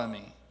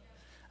me.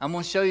 I'm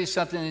going to show you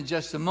something in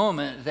just a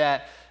moment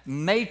that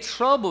may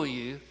trouble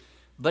you,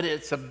 but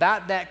it's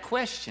about that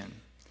question.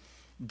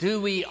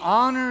 Do we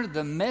honor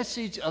the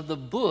message of the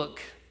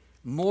book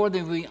more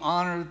than we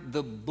honor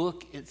the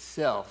book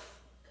itself?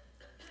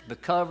 The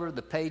cover,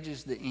 the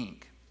pages, the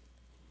ink.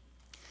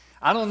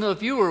 I don't know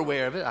if you were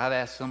aware of it. I've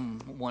asked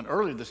someone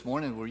earlier this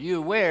morning, were you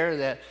aware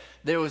that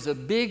there was a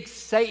big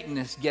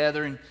Satanist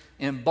gathering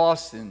in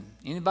Boston?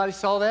 Anybody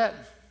saw that?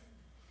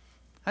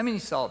 How many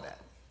saw that?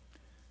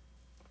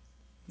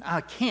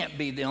 I can't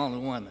be the only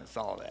one that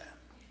saw that.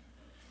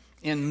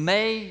 In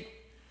May,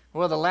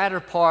 well, the latter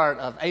part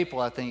of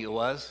April, I think it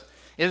was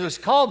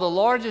called the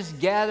largest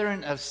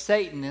gathering of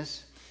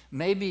Satanists.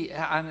 Maybe,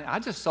 I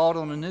just saw it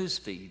on the news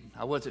feed.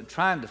 I wasn't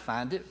trying to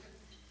find it.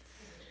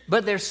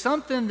 But there's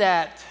something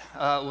that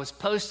was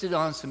posted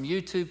on some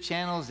YouTube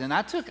channels, and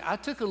I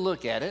took a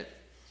look at it.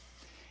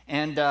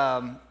 And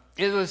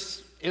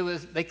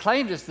they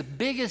claimed it's the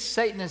biggest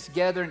Satanist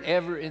gathering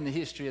ever in the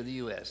history of the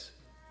U.S.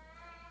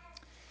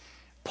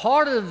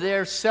 Part of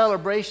their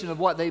celebration of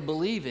what they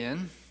believe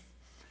in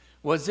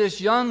was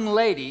this young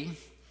lady,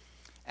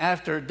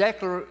 after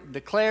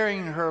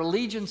declaring her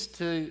allegiance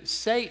to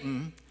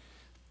Satan,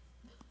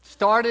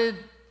 started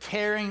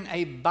tearing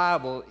a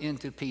Bible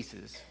into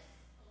pieces.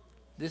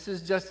 This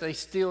is just a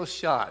still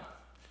shot.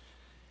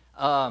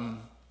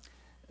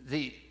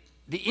 The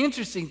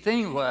interesting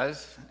thing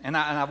was, and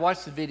I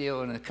watched the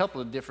video in a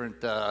couple of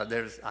different, I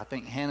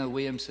think Hannah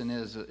Williamson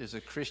is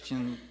a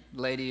Christian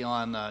lady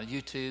on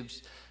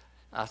YouTube.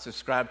 I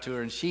subscribed to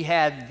her, and she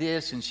had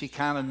this, and she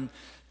kind of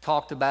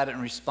talked about it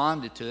and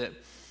responded to it.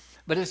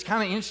 But it's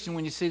kind of interesting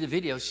when you see the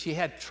video. She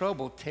had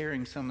trouble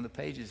tearing some of the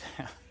pages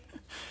out.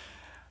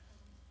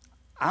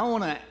 I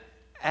want to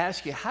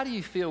ask you, how do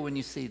you feel when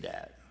you see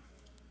that?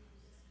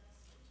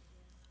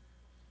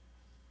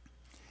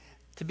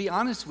 To be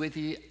honest with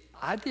you,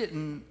 I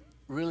didn't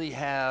really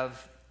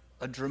have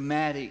a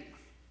dramatic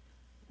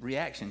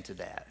reaction to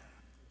that,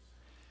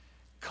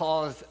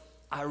 because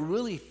I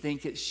really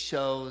think it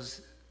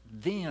shows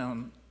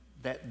them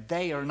that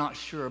they are not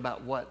sure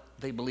about what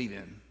they believe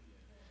in.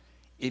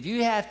 If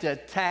you have to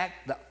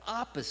attack the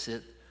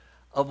opposite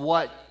of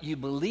what you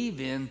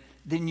believe in,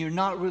 then you're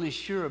not really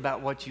sure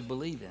about what you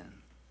believe in.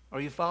 Are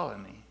you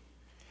following me?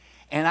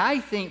 And I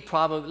think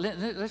probably,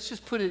 let's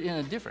just put it in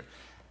a different.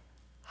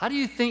 How do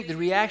you think the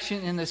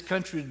reaction in this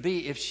country would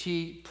be if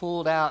she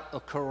pulled out a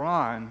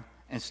Quran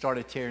and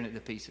started tearing it to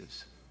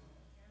pieces?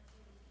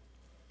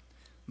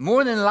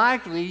 More than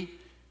likely,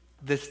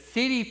 the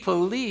city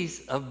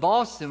police of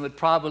Boston would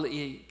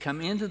probably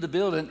come into the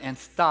building and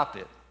stop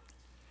it.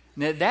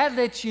 Now, that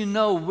lets you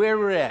know where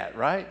we're at,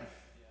 right?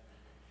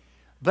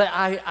 But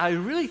I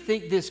really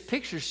think this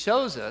picture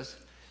shows us,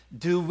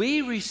 do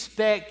we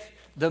respect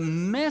the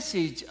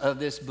message of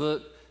this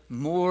book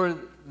more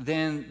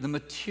than the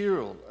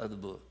material of the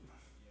book?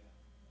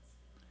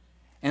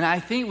 And I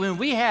think when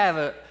we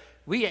have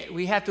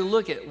we have to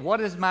look at,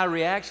 what is my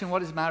reaction?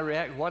 What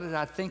did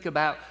I think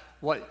about?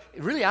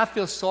 Really, I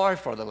feel sorry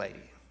for the lady,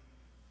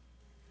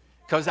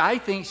 because I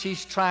think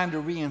she's trying to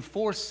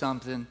reinforce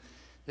something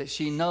that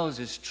she knows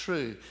is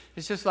true.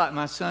 It's just like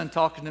my son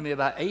talking to me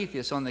about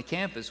atheists on the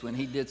campus when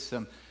he did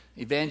some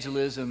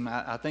evangelism.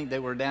 I think they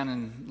were down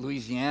in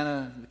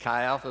Louisiana.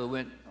 Chi Alpha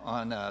went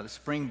on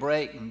spring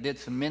break and did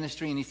some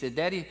ministry, and he said,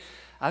 "Daddy,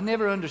 I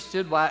never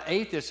understood why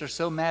atheists are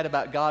so mad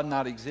about God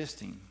not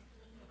existing.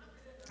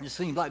 It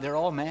seems like they're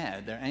all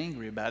mad. They're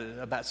angry about it,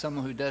 about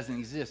someone who doesn't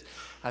exist."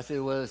 I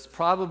said, "Well, it's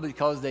probably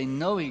because they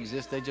know he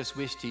exists. They just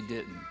wished he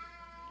didn't.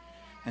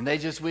 And they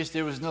just wish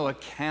there was no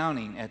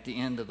accounting at the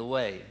end of the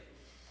way."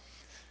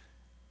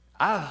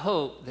 I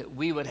hope that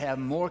we would have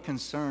more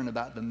concern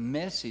about the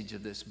message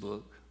of this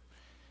book,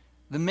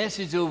 the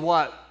message of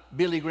what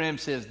Billy Graham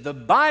says. The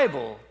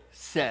Bible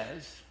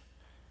says,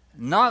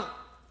 not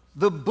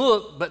the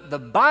book, but the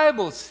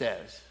Bible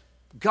says.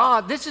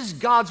 God, this is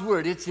God's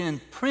word. It's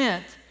in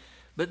print,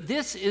 but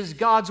this is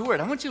God's word.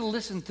 I want you to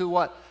listen to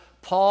what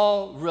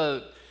Paul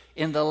wrote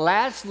in the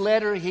last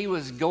letter he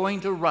was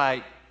going to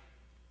write.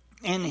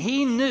 And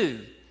he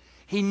knew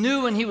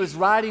when he was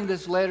writing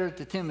this letter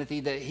to Timothy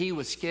that he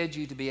was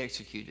scheduled to be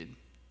executed.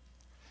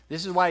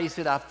 This is why he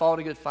said, "I fought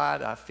a good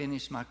fight. I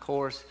finished my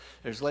course.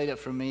 There's laid up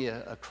for me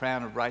a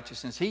crown of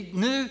righteousness." He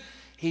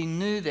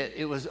knew that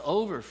it was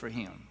over for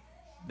him,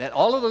 that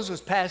all of those was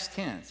past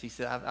tense. He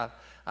said,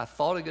 I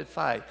fought a good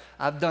fight.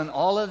 I've done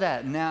all of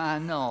that. Now I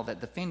know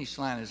that the finish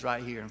line is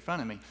right here in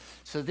front of me.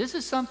 So this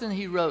is something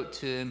he wrote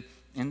to him,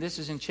 and this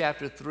is in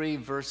chapter 3,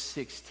 verse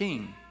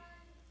 16.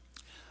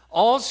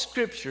 All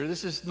Scripture,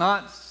 this is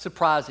not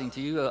surprising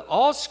to you,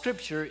 all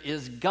Scripture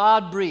is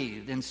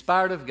God-breathed,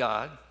 inspired of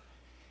God,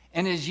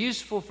 and is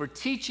useful for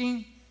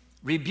teaching,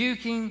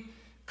 rebuking,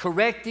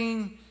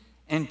 correcting,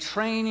 and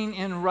training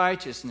in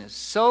righteousness,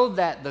 so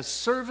that the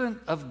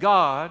servant of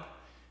God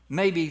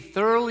may be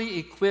thoroughly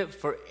equipped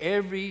for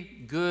every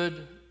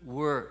good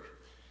work.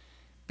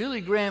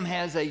 Billy Graham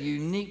has a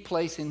unique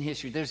place in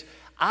history.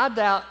 I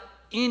doubt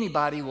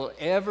anybody will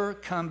ever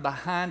come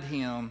behind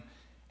him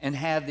and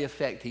have the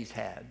effect he's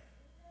had.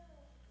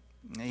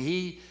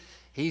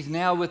 He's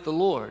now with the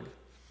Lord.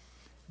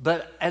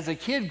 But as a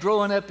kid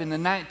growing up in the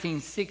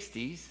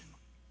 1960s,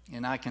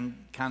 and I can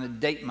kind of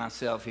date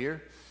myself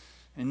here,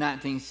 in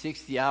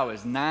 1960 I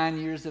was 9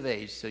 years of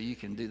age, so you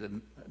can do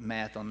the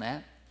math on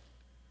that.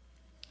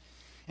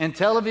 And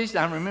television,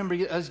 I remember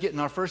us getting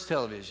our first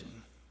television,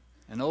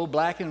 an old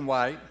black and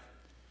white,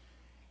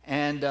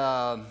 and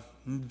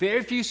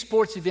very few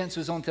sports events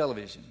was on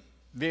television,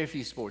 very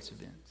few sports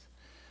events.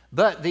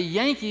 But the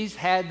Yankees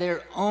had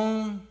their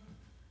own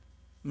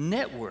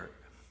network,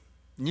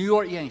 New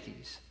York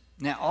Yankees.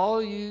 Now,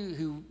 all you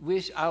who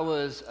wish I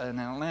was an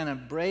Atlanta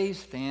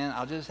Braves fan,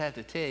 I'll just have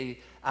to tell you,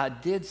 I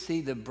did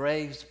see the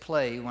Braves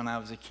play when I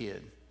was a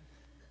kid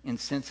in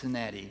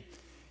Cincinnati.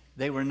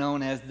 They were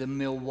known as the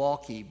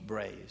Milwaukee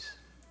Braves.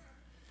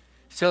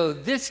 So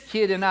this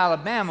kid in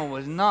Alabama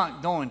was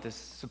not going to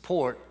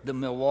support the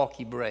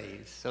Milwaukee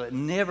Braves. So it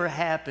never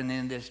happened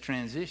in this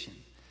transition.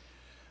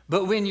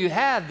 But when you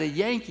have the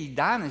Yankee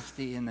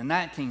dynasty in the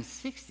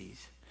 1960s,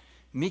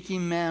 Mickey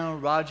Mantle,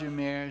 Roger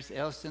Maris,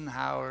 Elston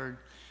Howard,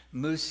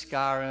 Moose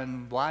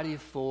Skowron, Whitey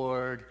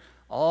Ford,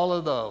 all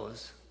of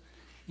those,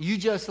 you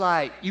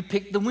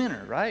pick the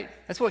winner, right?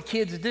 That's what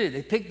kids do.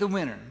 They pick the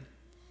winner.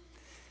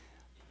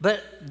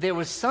 But there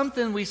was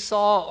something we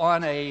saw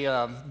on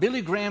a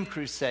Billy Graham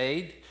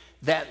crusade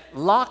that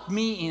locked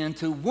me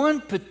into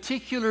one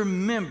particular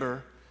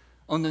member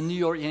on the New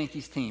York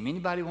Yankees team.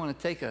 Anybody want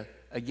to take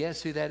a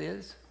guess who that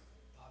is?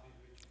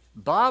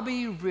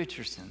 Bobby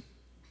Richardson,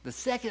 the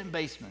second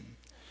baseman.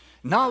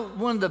 Not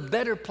one of the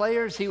better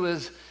players. He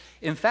was,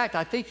 in fact,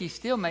 I think he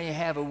still may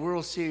have a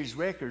World Series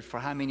record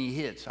for how many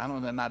hits. I don't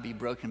know, that might be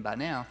broken by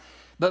now.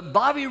 But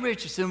Bobby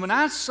Richardson, when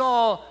I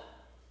saw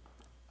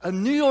a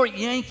New York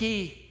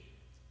Yankee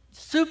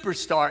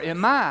superstar in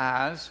my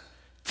eyes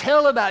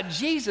tell about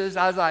Jesus,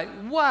 I was like,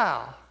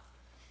 wow.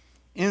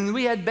 And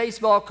we had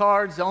baseball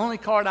cards. The only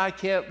card I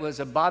kept was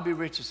a Bobby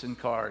Richardson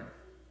card.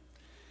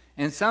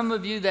 And some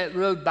of you that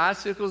rode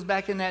bicycles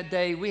back in that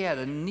day, we had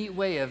a neat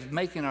way of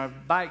making our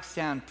bikes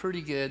sound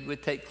pretty good.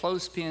 We'd take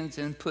clothespins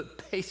and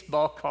put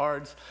baseball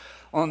cards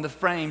on the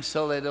frame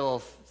so that it'll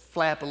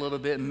flap a little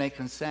bit and make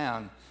them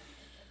sound.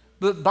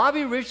 But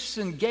Bobby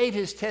Richardson gave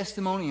his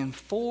testimony in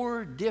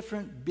 4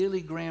 different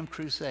Billy Graham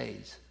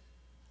crusades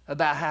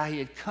about how he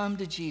had come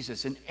to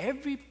Jesus. And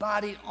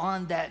everybody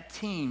on that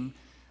team,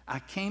 I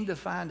came to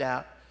find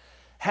out,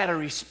 had a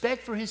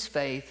respect for his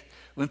faith.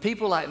 When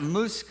people like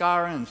Moose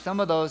Skowron and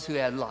some of those who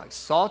had like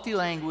salty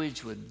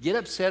language would get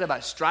upset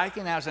about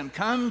striking out something,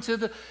 come to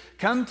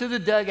the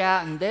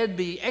dugout, and there'd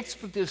be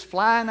expletives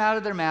flying out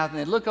of their mouth, and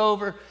they'd look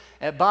over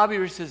at Bobby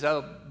and says,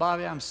 "Oh,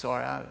 Bobby, I'm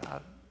sorry.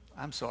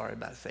 I'm sorry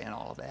about saying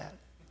all of that."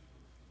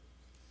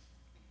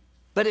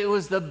 But it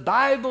was the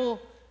Bible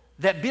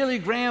that Billy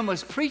Graham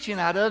was preaching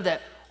out of,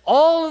 that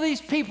all of these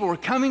people were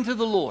coming to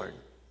the Lord.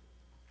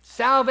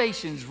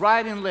 Salvations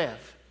right and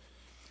left.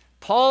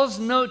 Paul's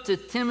note to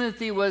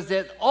Timothy was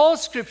that all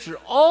Scripture,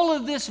 all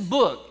of this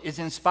book is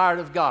inspired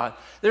of God.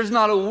 There's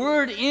not a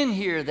word in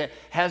here that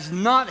has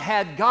not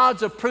had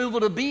God's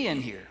approval to be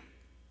in here.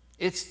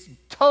 It's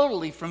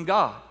totally from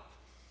God.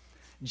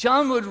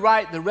 John would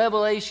write the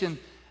revelation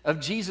of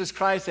Jesus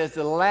Christ as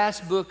the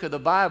last book of the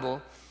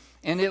Bible,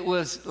 and it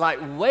was like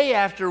way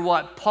after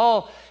what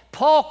Paul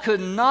could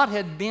not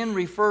have been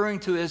referring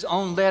to his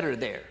own letter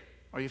there.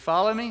 Are you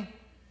following me?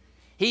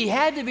 He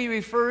had to be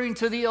referring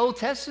to the Old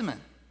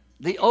Testament,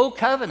 the Old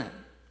Covenant.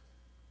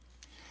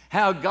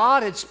 How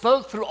God had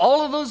spoke through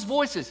all of those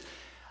voices.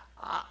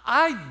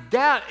 I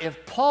doubt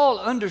if Paul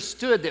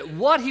understood that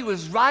what he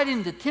was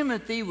writing to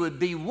Timothy would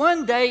be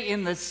one day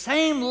in the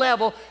same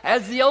level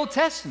as the Old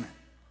Testament.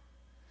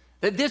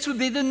 That this would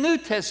be the New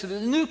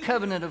Testament, the New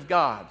Covenant of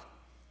God.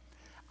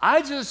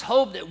 I just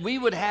hope that we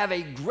would have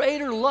a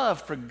greater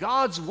love for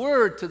God's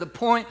Word to the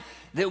point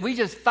that we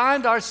just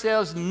find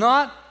ourselves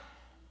not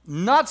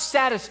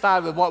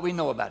satisfied with what we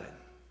know about it.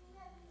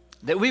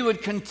 That we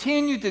would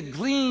continue to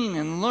glean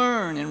and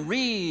learn and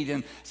read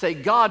and say,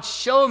 God,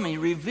 show me,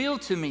 reveal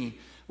to me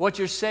what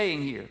you're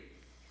saying here.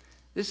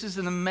 This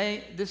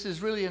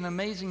is really an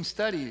amazing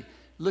study,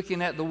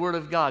 looking at the Word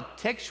of God.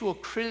 Textual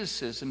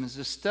criticism is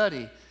a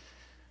study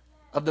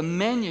of the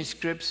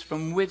manuscripts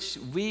from which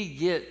we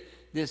get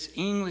this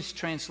English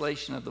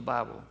translation of the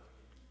Bible.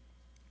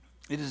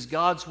 It is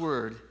God's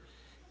Word.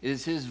 It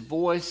is His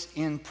voice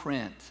in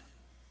print.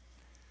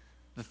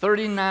 The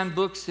 39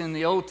 books in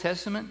the Old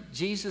Testament,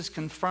 Jesus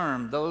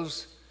confirmed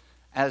those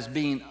as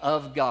being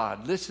of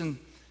God. Listen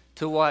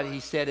to what He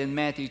said in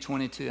Matthew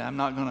 22. I'm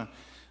not going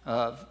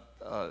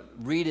to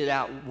read it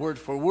out word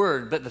for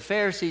word, but the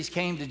Pharisees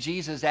came to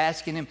Jesus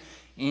asking Him,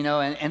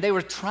 and they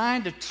were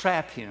trying to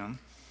trap Him.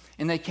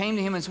 And they came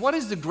to Him and said, what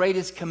is the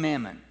greatest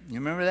commandment? You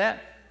remember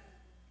that?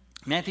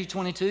 Matthew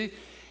 22.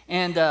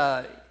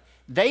 And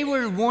they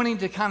were wanting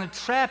to kind of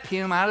trap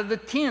Him out of the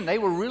 10. They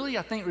were really,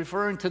 I think,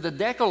 referring to the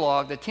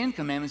Decalogue, the 10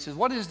 Commandments. Says,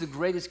 what is the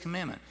greatest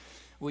commandment?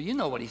 Well, you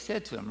know what He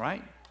said to them,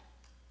 right?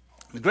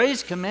 The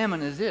greatest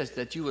commandment is this,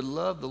 that you would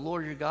love the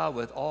Lord your God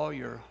with all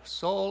your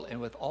soul and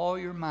with all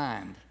your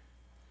mind.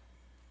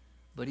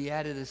 But He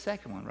added a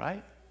second one,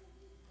 right?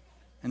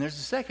 And there's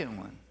a second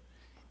one.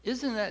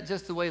 Isn't that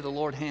just the way the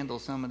Lord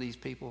handles some of these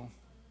people?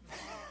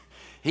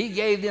 He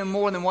gave them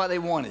more than what they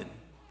wanted.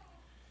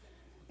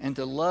 And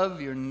to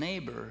love your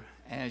neighbor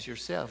as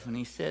yourself. And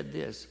he said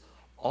this,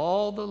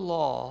 all the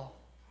law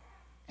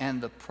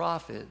and the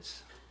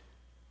prophets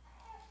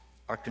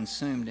are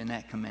consumed in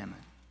that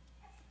commandment.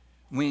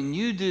 When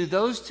you do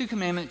those two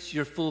commandments,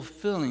 you're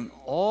fulfilling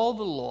all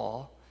the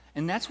law.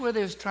 And that's where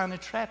they was trying to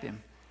trap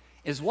him.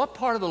 Is what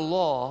part of the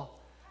law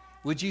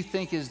would you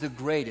think is the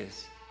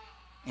greatest?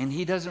 And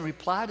he doesn't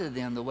reply to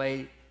them the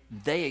way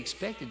they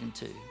expected him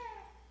to.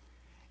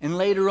 And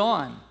later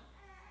on,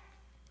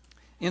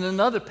 in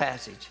another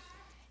passage,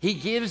 he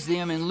gives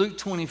them in Luke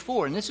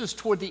 24, and this was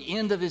toward the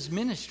end of his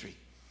ministry.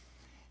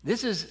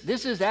 This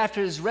is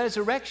after his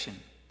resurrection.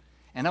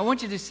 And I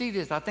want you to see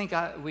this. I think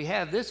we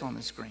have this on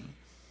the screen.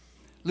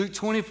 Luke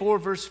 24,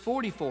 verse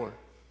 44.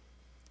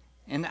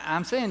 And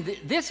I'm saying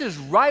this is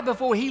right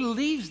before he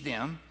leaves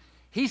them.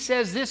 He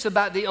says this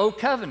about the old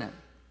covenant.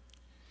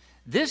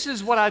 This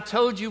is what I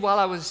told you while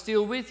I was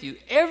still with you.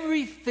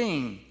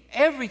 Everything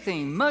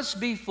must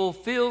be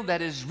fulfilled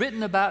that is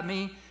written about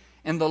me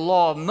in the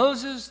law of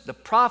Moses, the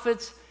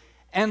prophets,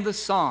 and the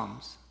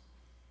Psalms.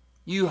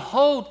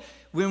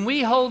 When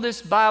we hold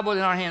this Bible in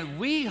our hand,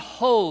 we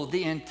hold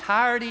the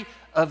entirety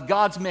of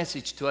God's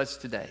message to us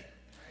today.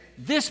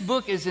 This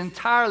book is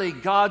entirely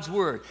God's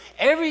word.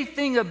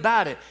 Everything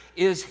about it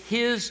is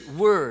his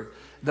word.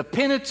 The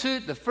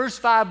Pentateuch, the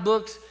first 5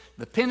 books,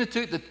 the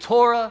Pentateuch, the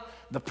Torah,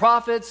 the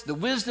prophets, the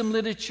wisdom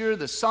literature,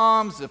 the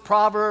Psalms, the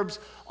Proverbs,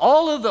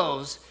 all of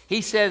those,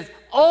 he says,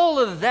 all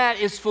of that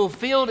is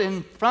fulfilled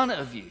in front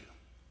of you.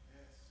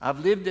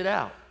 I've lived it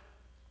out.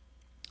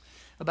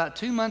 About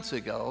 2 months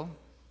ago,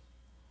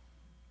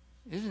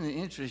 isn't it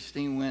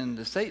interesting when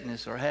the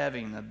Satanists are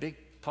having a big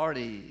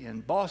party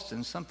in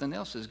Boston, something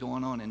else is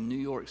going on in New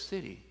York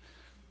City.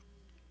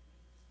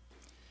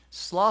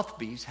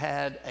 Slothbees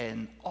had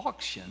an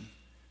auction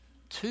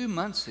 2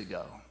 months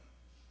ago.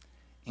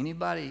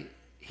 Anybody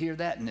hear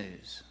that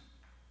news?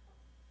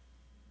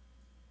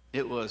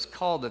 It was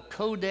called the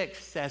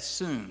Codex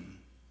Sassoon.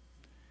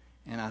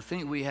 And I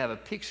think we have a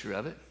picture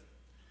of it.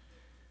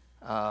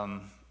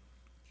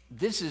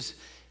 This is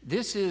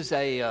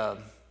a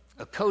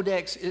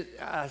codex.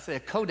 I say a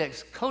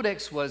codex.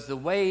 Codex was the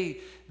way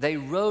they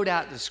wrote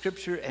out the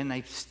scripture and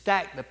they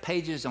stacked the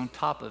pages on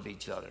top of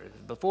each other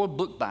before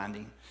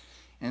bookbinding.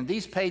 And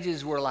these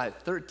pages were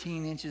like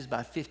 13 inches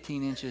by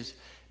 15 inches,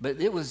 but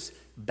it was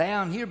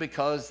bound here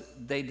because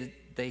they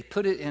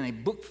put it in a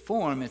book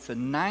form. It's a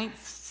 9th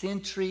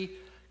century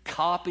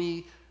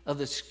copy of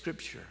the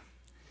scripture.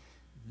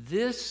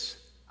 This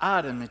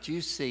item that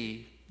you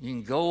see, you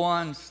can go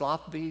on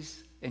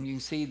Slothbees and you can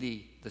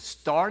see the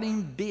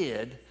starting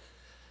bid.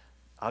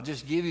 I'll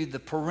just give you the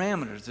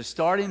parameters. The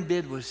starting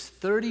bid was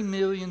 $30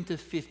 million to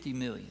 $50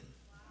 million.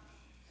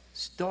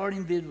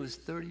 Starting bid was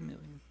 $30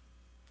 million.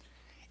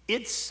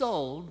 It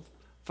sold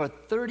for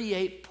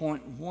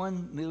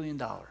 $38.1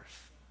 million.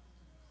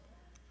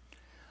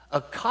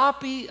 A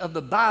copy of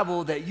the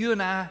Bible that you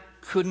and I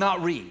could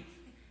not read.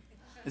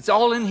 It's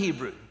all in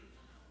Hebrew.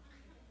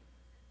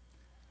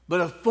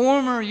 But a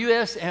former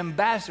U.S.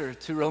 ambassador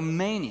to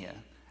Romania,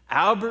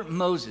 Albert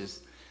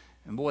Moses,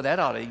 and boy, that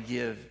ought to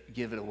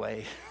give it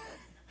away,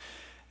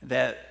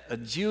 that a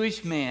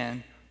Jewish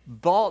man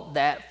bought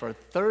that for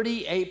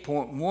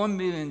 $38.1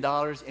 million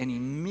and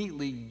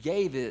immediately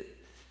gave it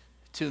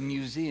to a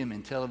museum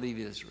in Tel Aviv,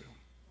 Israel.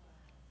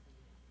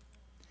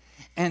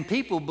 And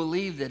people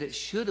believe that it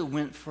should have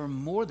went for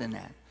more than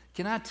that.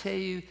 Can I tell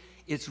you,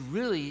 it's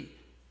really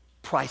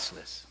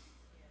priceless.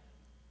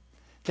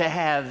 To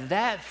have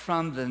that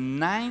from the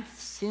 9th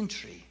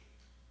century,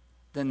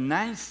 in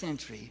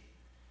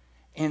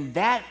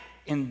that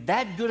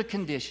good a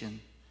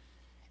condition,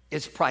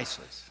 it's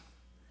priceless.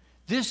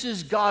 This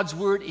is God's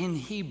word in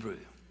Hebrew.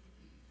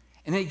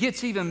 And it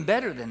gets even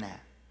better than that.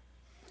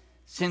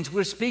 Since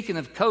we're speaking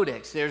of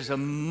codex, there's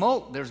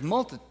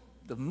multiple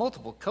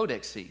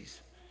codexes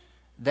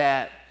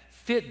that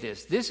fit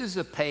this. This is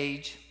a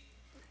page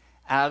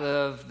out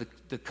of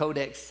the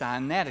Codex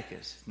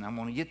Sinaiticus, and I'm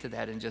going to get to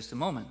that in just a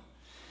moment.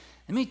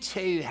 Let me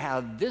tell you how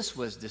this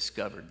was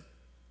discovered.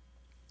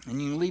 And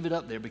you can leave it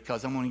up there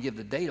because I'm going to give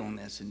the date on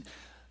this. And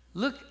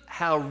look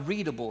how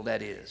readable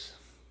that is.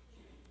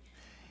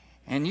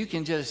 And you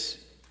can just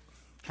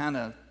kind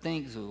of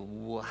think,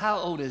 well, how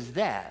old is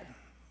that?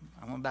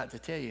 I'm about to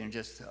tell you in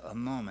just a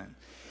moment.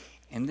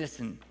 And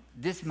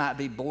this might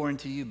be boring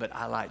to you, but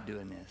I like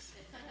doing this.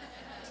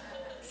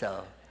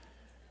 So,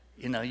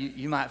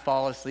 you might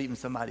fall asleep and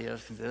somebody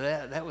else can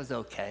say, that was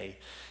okay.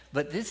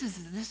 But this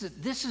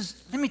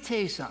is, let me tell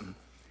you something.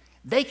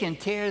 They can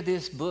tear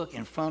this book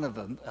in front of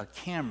a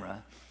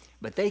camera,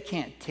 but they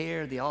can't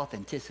tear the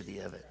authenticity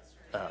of it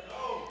up.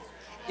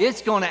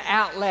 It's going to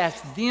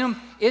outlast them.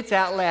 It's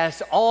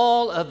outlast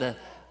all of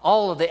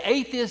the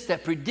atheists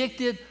that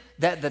predicted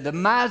that the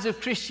demise of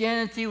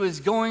Christianity was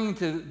going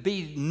to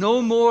be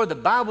no more. The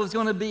Bible was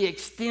going to be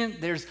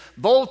extinct. There's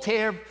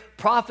Voltaire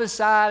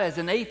prophesied as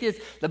an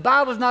atheist. The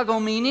Bible's not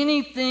going to mean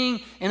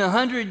anything in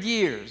 100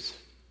 years.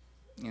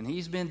 And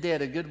he's been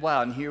dead a good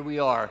while, and here we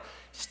are,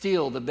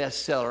 still the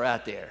best seller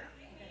out there.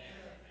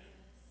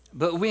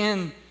 But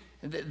when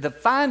the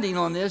finding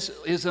on this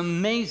is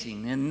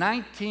amazing. In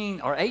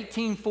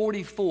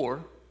 1844,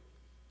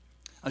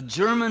 a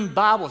German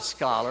Bible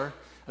scholar,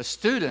 a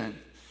student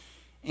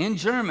in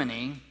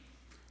Germany,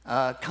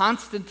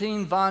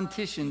 Konstantin von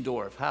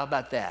Tischendorf, how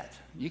about that?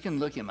 You can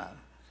look him up.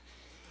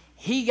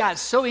 He got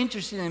so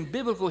interested in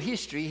biblical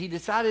history, he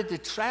decided to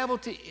travel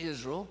to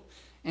Israel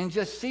and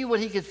just see what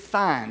he could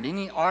find,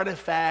 any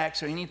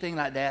artifacts or anything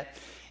like that.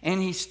 And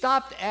he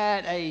stopped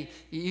at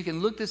you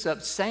can look this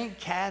up, St.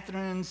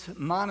 Catherine's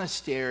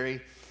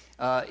Monastery.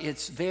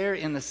 It's there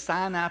in the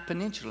Sinai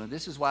Peninsula.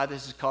 This is why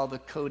this is called the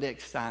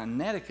Codex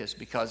Sinaiticus,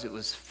 because it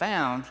was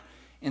found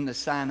in the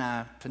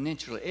Sinai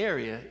Peninsula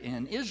area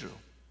in Israel.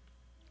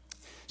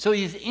 So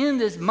he's in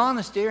this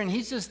monastery, and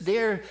he's just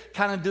there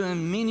kind of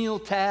doing menial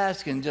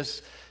tasks and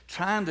just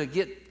trying to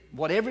get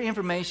whatever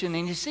information.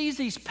 And he sees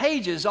these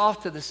pages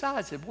off to the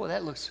side. He said, boy,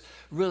 that looks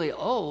really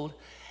old.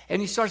 And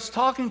he starts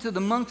talking to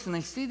the monks, and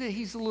they see that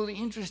he's a little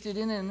interested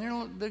in it, and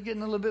they're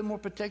getting a little bit more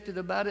protected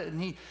about it.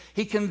 And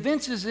he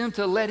convinces them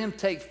to let him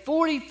take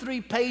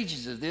 43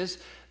 pages of this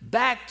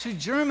back to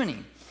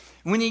Germany.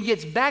 When he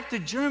gets back to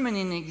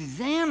Germany and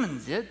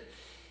examines it,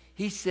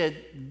 he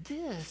said,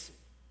 this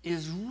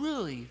is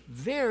really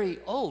very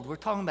old. We're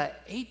talking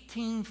about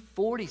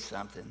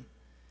 1840-something.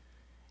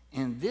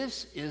 And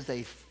this is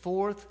a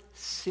 4th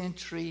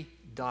century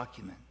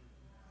document.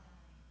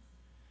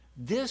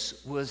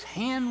 This was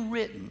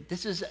handwritten.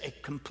 This is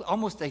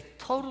almost a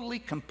totally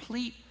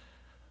complete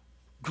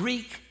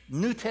Greek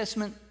New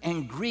Testament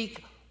and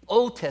Greek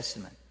Old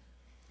Testament.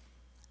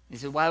 He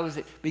said, why was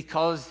it?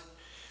 Because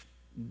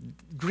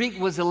Greek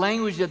was the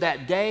language of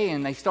that day,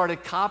 and they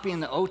started copying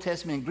the Old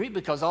Testament in Greek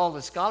because all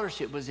the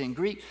scholarship was in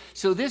Greek.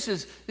 So this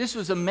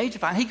was a major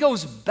find. He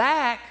goes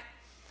back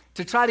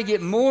to try to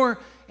get more,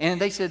 and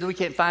they said, we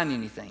can't find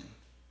anything.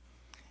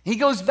 He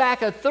goes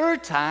back a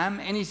third time,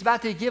 and he's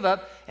about to give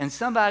up, and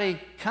somebody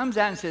comes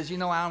out and says,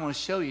 I want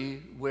to show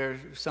you where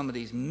some of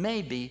these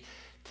may be.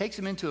 Takes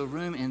him into a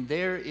room, and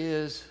there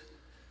is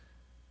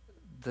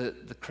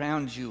the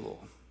crown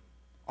jewel.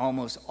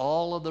 Almost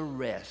all of the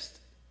rest,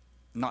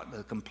 not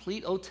the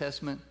complete Old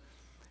Testament.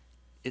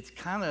 It's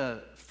kind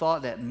of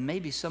thought that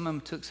maybe some of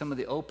them took some of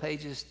the old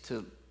pages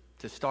to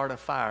start a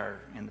fire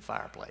in the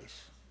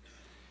fireplace.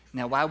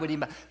 Now, why would he?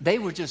 They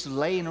were just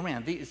laying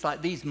around. It's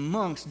like these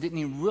monks didn't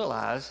even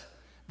realize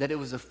that it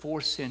was a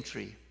 4th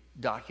century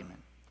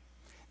document.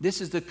 This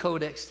is the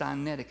Codex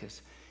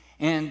Sinaiticus,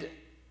 and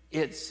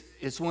it's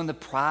one of the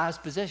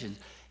prized possessions.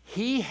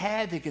 He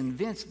had to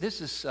convince.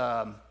 This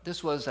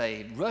was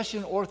a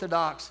Russian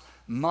Orthodox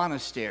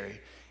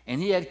monastery,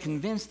 and he had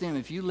convinced them,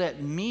 if you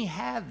let me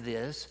have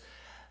this,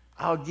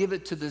 I'll give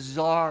it to the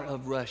Tsar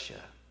of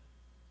Russia.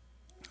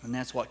 And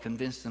that's what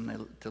convinced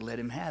them to let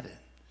him have it.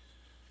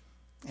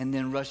 And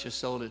then Russia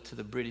sold it to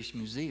the British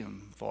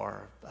Museum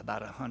for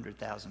about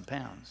 100,000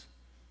 pounds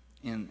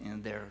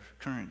in their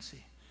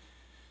currency.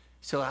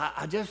 So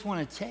I just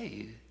want to tell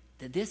you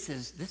that this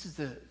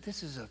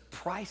is a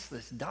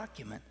priceless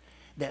document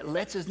that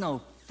lets us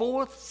know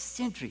 4th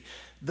century.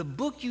 The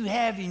book you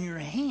have in your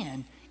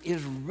hand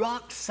is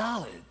rock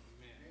solid.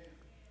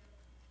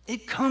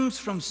 It comes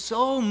from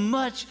so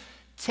much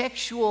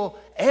textual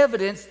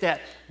evidence that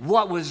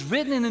what was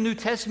written in the New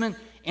Testament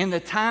in the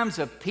times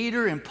of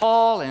Peter and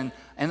Paul and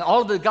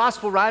all of the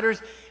gospel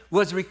writers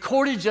was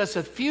recorded just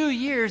a few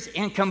years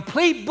in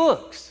complete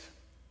books,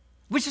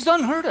 which is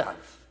unheard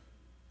of.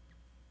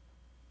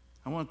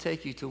 I want to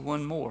take you to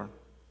one more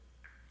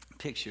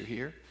picture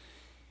here.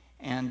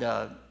 And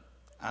I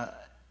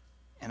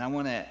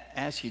want to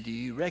ask you, do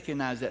you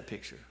recognize that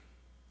picture?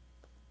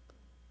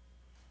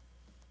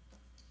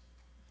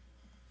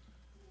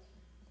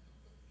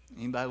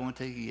 Anybody want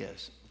to take a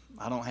guess?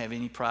 I don't have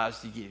any prize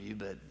to give you,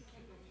 but...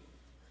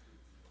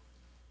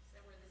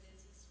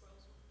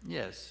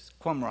 Yes,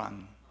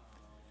 Qumran.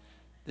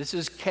 This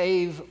is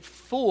cave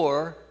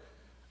 4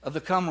 of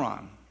the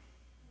Qumran.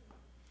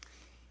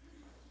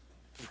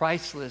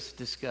 Priceless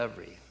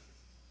discovery.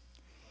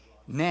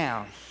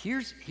 Now,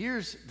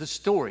 here's the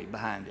story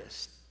behind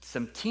this.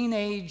 Some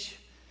teenage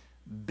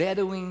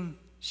Bedouin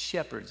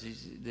shepherds.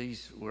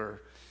 These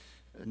were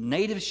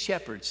native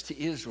shepherds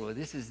to Israel.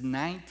 This is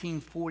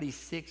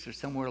 1946 or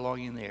somewhere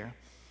along in there.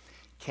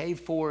 Cave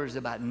 4 is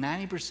about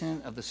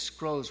 90% of the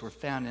scrolls were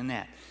found in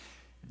that.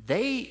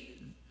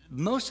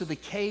 Most of the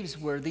caves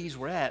where these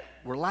were at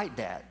were like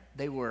that.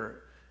 They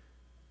were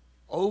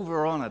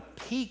over on a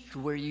peak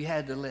where you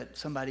had to let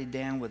somebody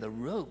down with a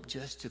rope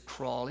just to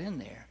crawl in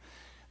there.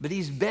 But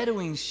these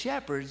Bedouin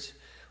shepherds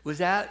was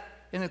out,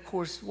 and of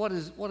course, what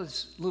does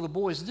little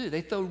boys do?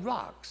 They throw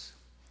rocks.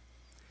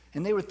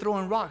 And they were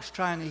throwing rocks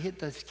trying to hit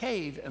this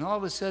cave, and all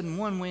of a sudden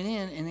one went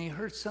in and they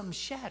heard something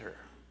shatter.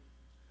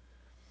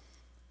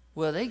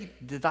 Well, they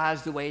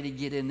devised a way to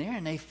get in there,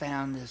 and they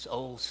found this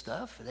old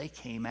stuff. They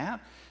came out.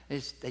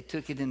 They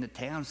took it into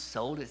town,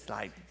 sold it. It's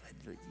like,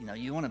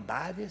 you want to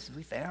buy this?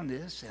 We found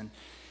this.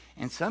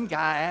 And some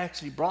guy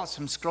actually brought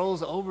some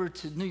scrolls over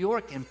to New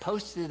York and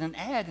posted an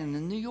ad in the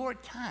New York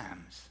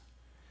Times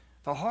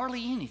for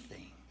hardly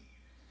anything.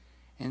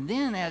 And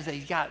then as they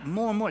got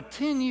more and more,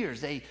 10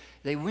 years,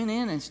 they went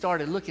in and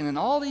started looking in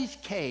all these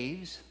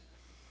caves,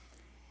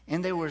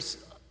 and there was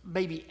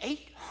maybe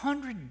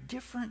 800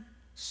 different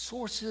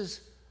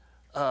sources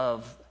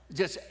of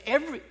just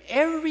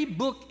every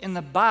book in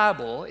the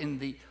Bible, in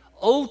the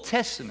Old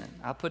Testament,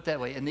 I'll put it that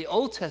way, in the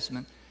Old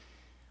Testament,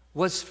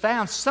 was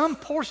found, some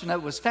portion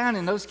of it was found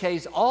in those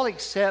caves, all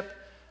except,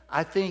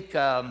 I think,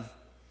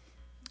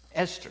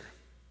 Esther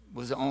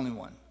was the only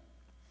one.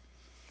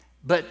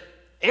 But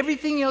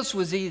everything else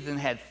was either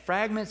had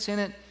fragments in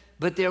it,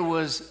 but there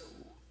was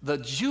the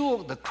jewel,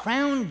 the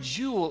crown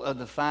jewel of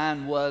the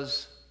find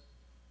was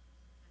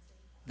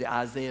the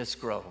Isaiah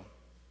scroll.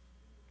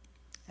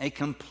 A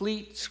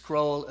complete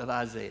scroll of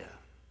Isaiah,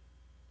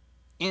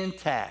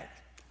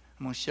 intact.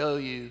 I'm going to show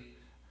you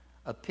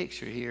a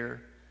picture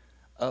here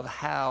of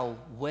how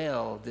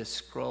well this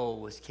scroll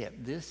was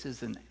kept. This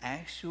is an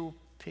actual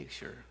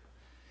picture.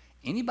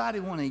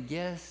 Anybody want to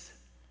guess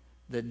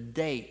the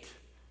date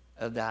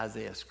of the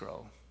Isaiah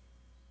scroll?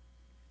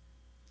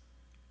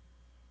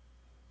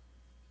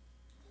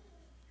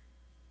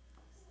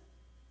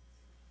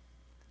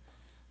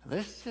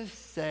 Let's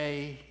just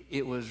say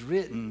it was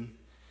written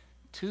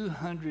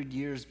 200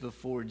 years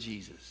before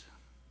Jesus.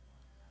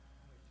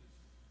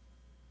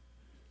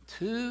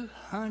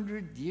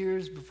 200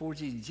 years before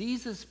Jesus.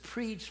 Jesus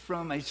preached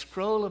from a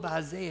scroll of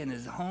Isaiah in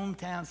his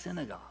hometown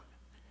synagogue.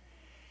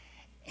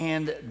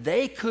 And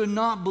they could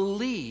not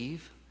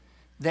believe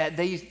that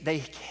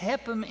they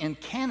kept them in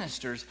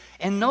canisters,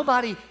 and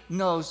nobody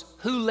knows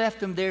who left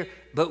them there.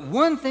 But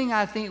one thing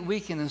I think we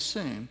can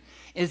assume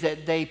is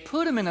that they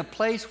put them in a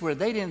place where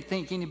they didn't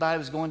think anybody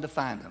was going to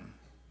find them.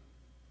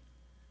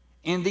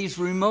 In these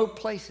remote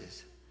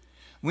places.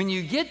 When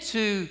you get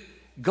to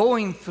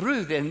going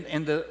through them,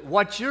 and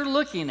what you're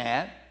looking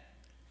at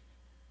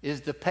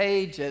is the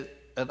page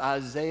of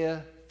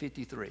Isaiah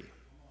 53.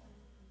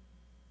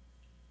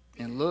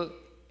 And look,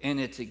 and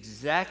it's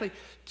exactly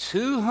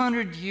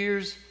 200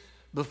 years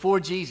before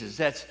Jesus.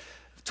 That's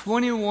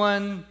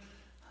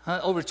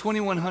over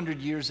 2,100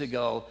 years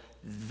ago.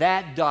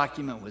 That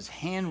document was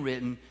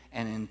handwritten,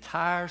 an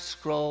entire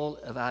scroll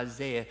of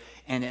Isaiah,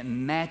 and it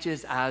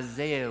matches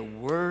Isaiah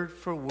word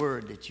for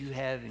word that you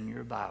have in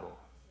your Bible.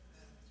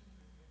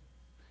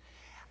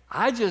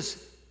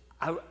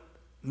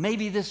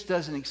 Maybe this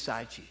doesn't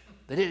excite you,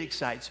 but it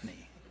excites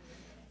me.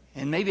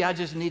 And maybe I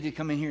just need to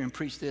come in here and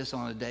preach this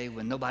on a day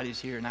when nobody's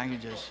here, and I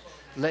can just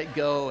let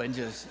go and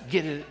just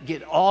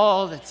get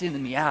all that's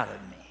in me out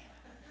of me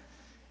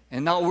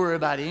and not worry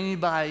about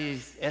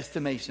anybody's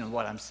estimation of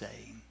what I'm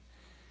saying.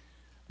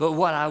 But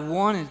what I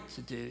wanted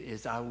to do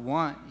is I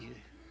want you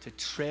to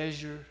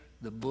treasure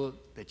the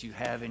book that you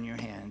have in your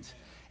hands.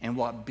 And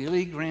what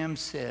Billy Graham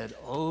said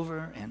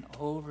over and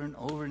over and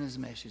over in his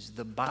message,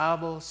 the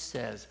Bible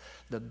says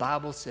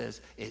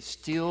it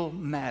still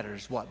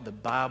matters what the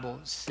Bible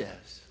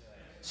says.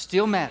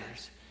 Still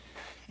matters.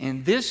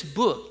 And this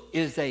book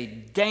is a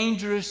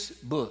dangerous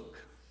book.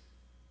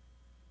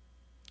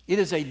 It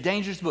is a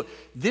dangerous book.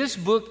 This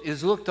book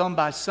is looked on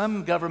by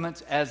some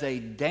governments as a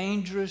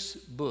dangerous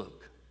book.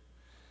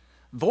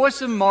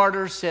 Voice of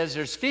Martyrs says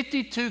there's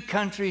 52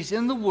 countries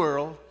in the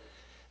world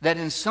that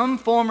in some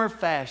form or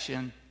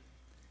fashion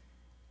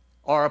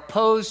are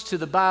opposed to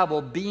the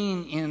Bible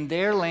being in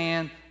their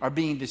land or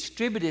being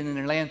distributed in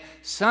their land.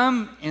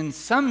 In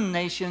some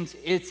nations,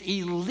 it's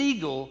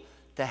illegal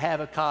to have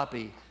a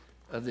copy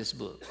of this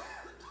book.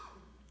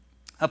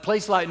 A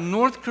place like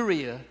North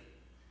Korea,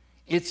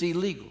 it's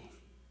illegal.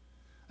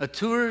 A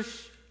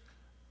tourist,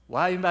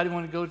 why anybody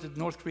want to go to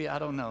North Korea, I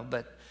don't know,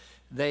 but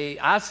they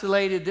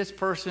isolated this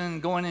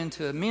person going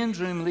into a men's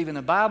room, leaving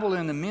a Bible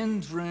in the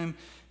men's room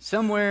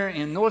somewhere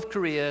in North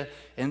Korea,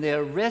 and they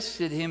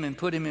arrested him and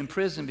put him in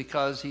prison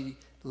because he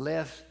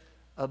left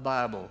a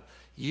Bible.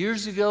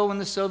 Years ago in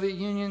the Soviet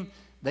Union,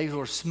 they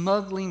were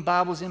smuggling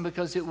Bibles in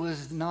because it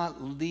was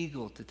not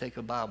legal to take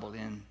a Bible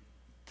in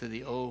to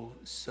the old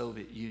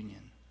Soviet Union.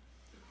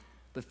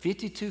 But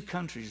 52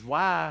 countries,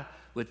 why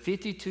would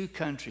 52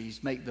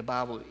 countries make the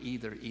Bible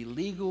either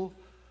illegal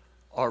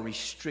or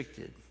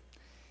restricted?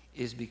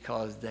 Is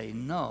because they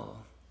know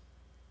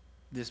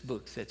this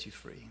book sets you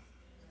free.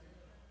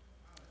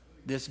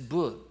 This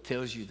book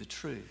tells you the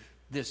truth.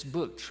 This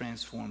book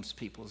transforms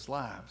people's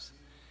lives.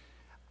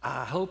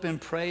 I hope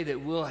and pray that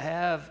we'll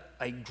have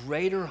a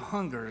greater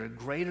hunger, a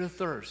greater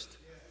thirst.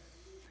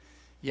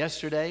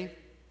 Yesterday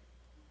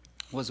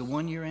was a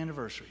 1-year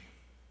anniversary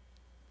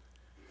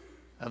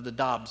of the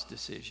Dobbs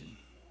decision.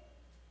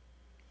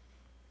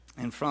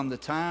 And from the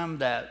time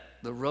that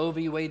the Roe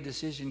v. Wade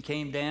decision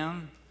came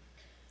down,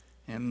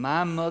 and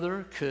my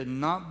mother could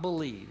not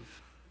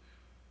believe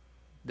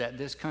that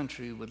this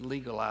country would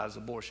legalize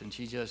abortion.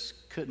 She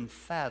just couldn't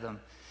fathom.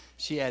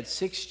 She had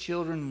 6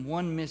 children,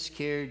 1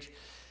 miscarriage.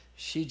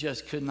 She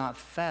just could not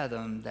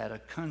fathom that a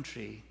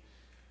country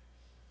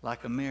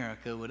like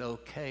America would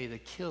okay the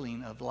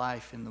killing of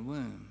life in the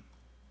womb.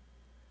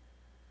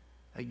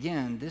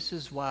 Again, this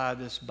is why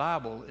this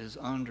Bible is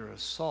under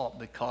assault,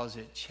 because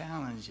it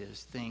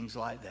challenges things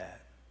like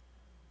that.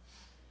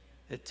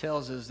 It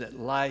tells us that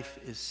life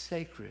is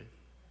sacred,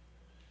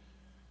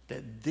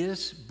 that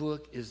this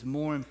book is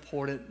more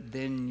important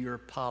than your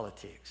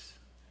politics,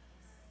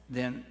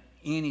 than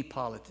any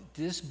politics.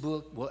 This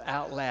book will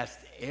outlast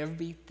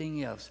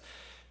everything else.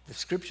 The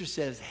scripture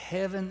says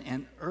heaven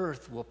and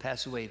earth will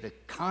pass away. The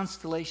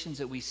constellations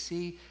that we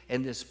see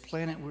and this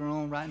planet we're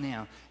on right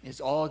now,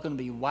 it's all going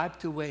to be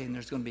wiped away, and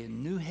there's going to be a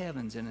new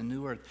heavens and a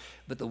new earth.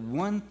 But the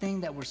one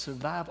thing that will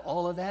survive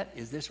all of that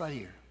is this right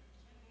here.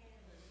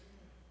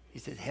 He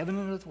said, heaven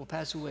and earth will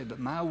pass away, but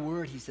my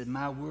word, he said,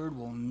 my word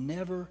will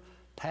never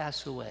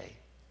pass away.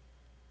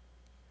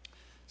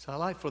 So I'd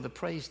like for the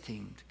praise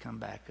team to come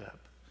back up.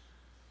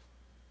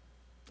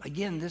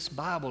 Again, this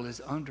Bible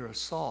is under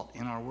assault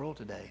in our world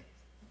today.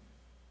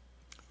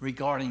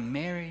 Regarding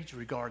marriage,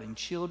 regarding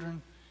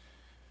children,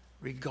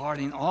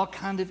 regarding all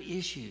kinds of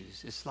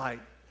issues. It's like,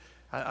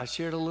 I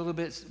shared a little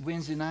bit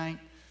Wednesday night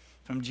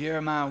from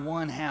Jeremiah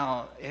 1,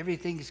 how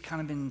everything has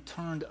kind of been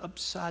turned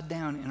upside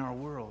down in our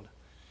world.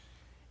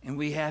 And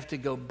we have to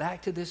go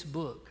back to this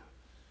book.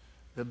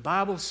 The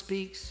Bible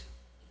speaks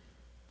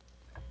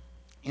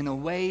in a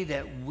way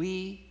that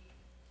we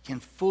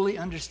can fully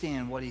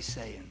understand what he's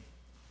saying.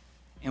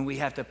 And we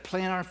have to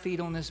plant our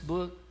feet on this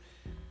book.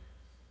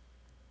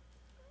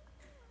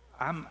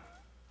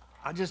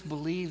 I just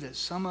believe that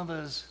some of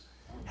us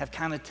have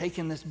kind of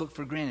taken this book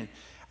for granted.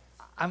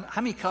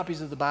 How many copies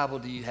of the Bible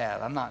do you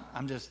have?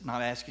 I'm just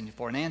not asking you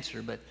for an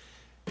answer, but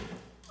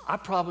I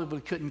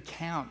probably couldn't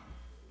count.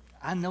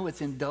 I know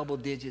it's in double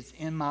digits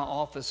in my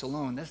office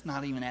alone. That's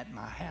not even at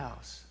my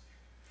house.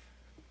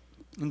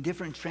 In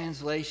different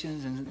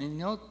translations, and you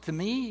know, to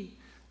me,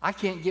 I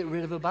can't get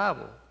rid of a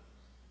Bible.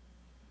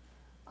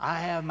 I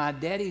have my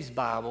daddy's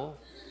Bible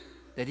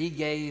that he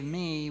gave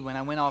me when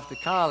I went off to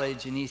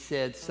college, and he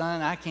said,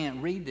 son, I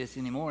can't read this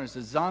anymore. It's a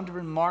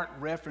Zondervan Mark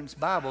Reference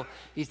Bible.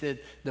 He said,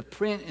 the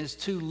print is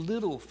too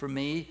little for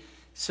me,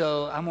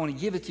 so I'm going to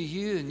give it to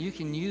you, and you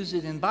can use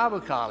it in Bible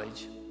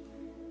college.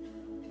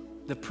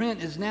 The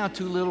print is now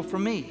too little for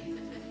me.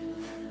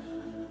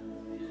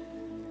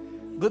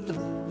 But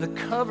the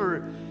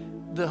cover,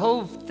 the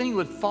whole thing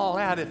would fall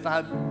out if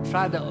I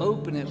tried to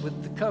open it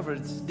with the cover.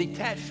 It's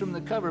detached from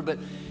the cover, but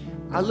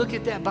I look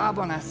at that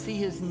Bible and I see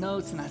his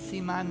notes and I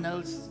see my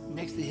notes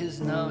next to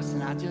his notes,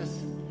 and I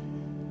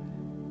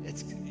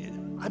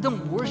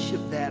don't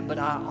worship that, but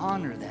I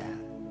honor that.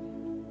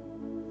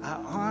 I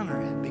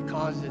honor it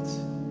because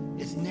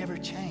it's never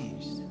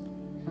changed.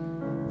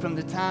 From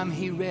the time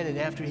he read it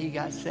after he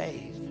got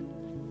saved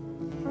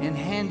and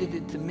handed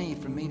it to me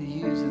for me to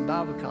use in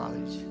Bible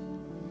college.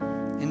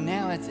 And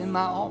now it's in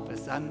my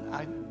office. I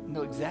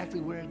know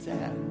exactly where it's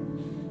at.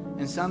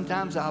 And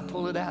sometimes I'll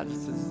pull it out.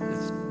 It's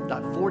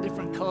like 4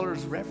 different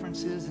colors,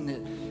 references, and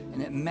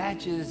it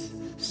matches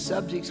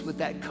subjects with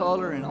that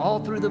color. And all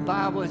through the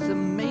Bible, it's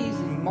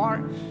amazing.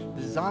 Mark,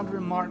 the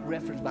Zondervan Mark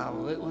Reference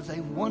Bible. It was a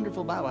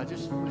wonderful Bible. I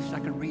just wish I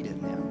could read it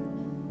now.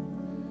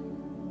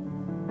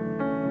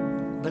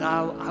 But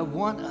I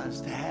want us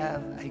to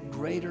have a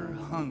greater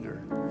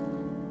hunger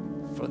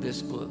for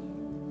this book.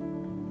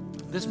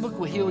 This book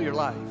will heal your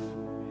life.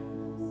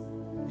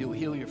 It will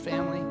heal your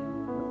family.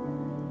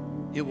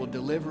 It will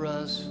deliver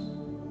us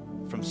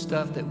from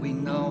stuff that we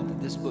know that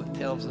this book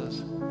tells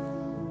us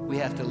we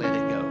have to let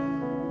it go.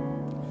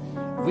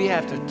 We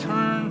have to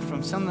turn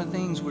from some of the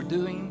things we're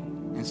doing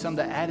and some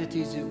of the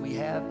attitudes that we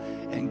have,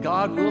 and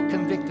God will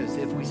convict us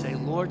if we say,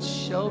 Lord,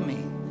 show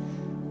me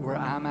where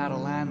I'm out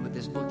of line with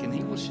this book, and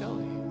he will show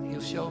you.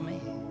 He'll show me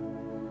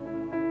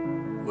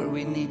where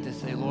we need to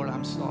say, Lord,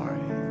 I'm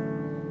sorry.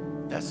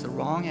 That's the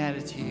wrong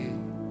attitude.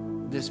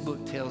 This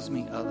book tells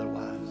me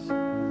otherwise.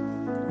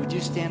 Would you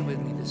stand with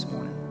me this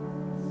morning?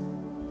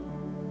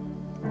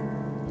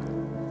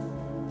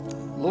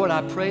 Lord,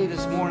 I pray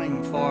this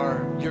morning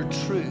for your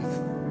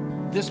truth.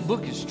 This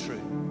book is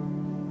true.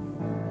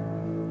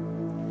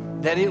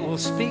 That it will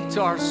speak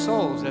to our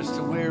souls as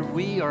to where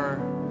we are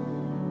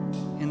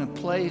in a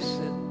place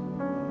that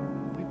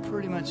we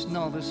pretty much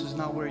know this is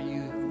not where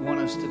you want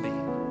us to be.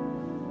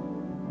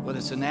 Whether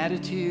it's an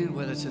attitude,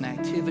 whether it's an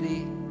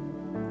activity,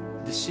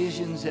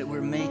 decisions that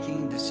we're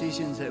making,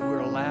 decisions that we're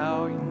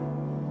allowing.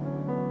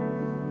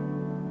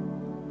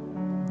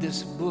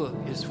 This book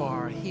is for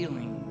our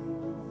healing.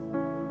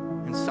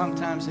 And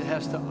sometimes it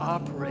has to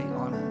operate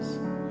on us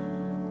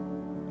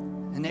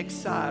and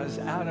excise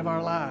out of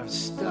our lives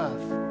stuff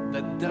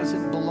that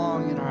doesn't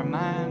belong in our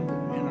mind,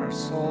 in our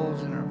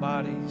souls, in our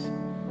bodies.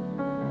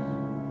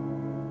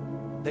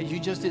 That you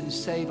just didn't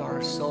save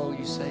our soul,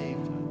 you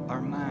saved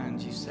our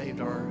minds, you saved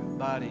our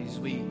bodies.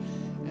 We,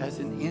 as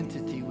an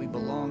entity, we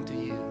belong to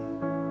you.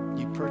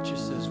 You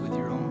purchased us with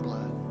your own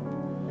blood.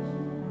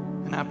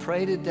 And I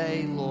pray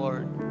today,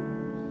 Lord,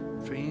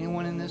 for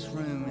anyone in this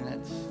room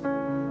that's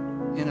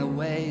in a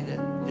way that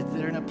if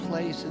they're in a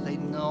place that they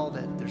know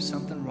that there's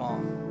something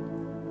wrong,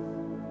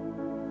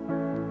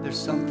 there's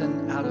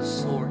something out of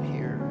sort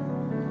here,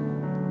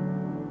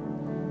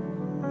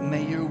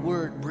 may your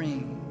word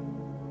bring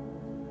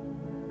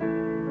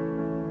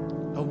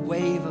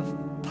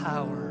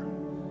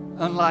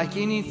unlike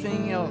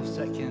anything else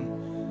that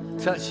can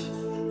touch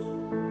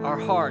our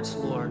hearts,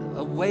 Lord.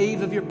 A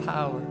wave of your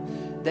power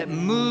that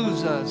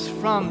moves us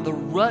from the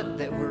rut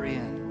that we're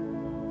in.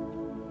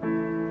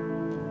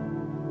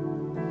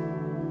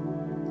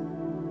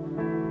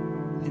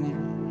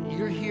 And if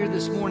you're here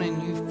this morning,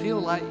 you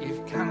feel like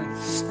you've kind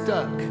of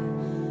stuck.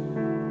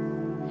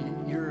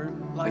 You're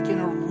like in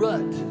a rut.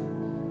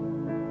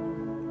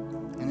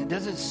 And it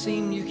doesn't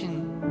seem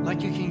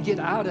like you can get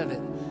out of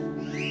it.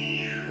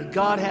 But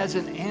God has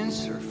an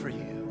answer for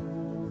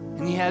you.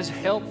 And He has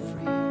help for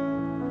you.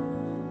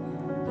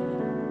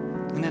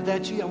 And if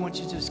that's you, I want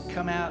you to just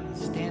come out and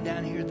stand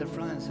down here at the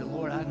front and say,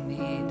 Lord, I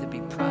need to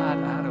be pried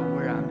out of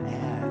where I'm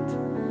at.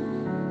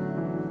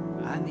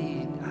 I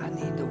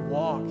need to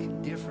walk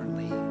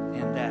differently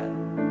in that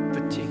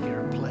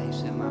particular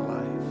place in my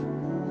life.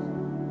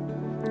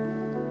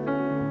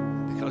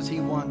 Because He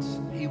wants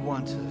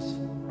us.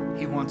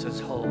 He wants us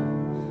whole.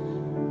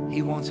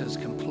 He wants us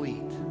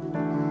complete.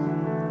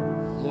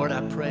 Lord,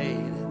 I pray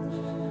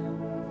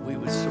that we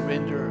would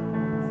surrender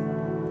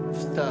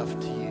stuff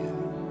to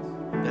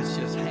you that's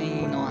just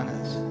hanging on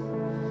us.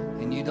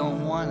 And you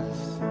don't want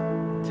us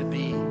to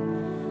be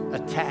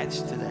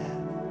attached to that.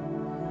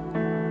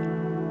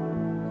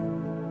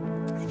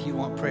 If you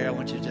want prayer, I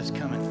want you to just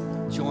come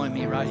and join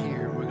me right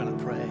here. We're going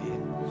to pray.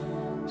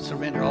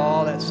 Surrender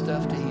all that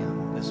stuff to Him.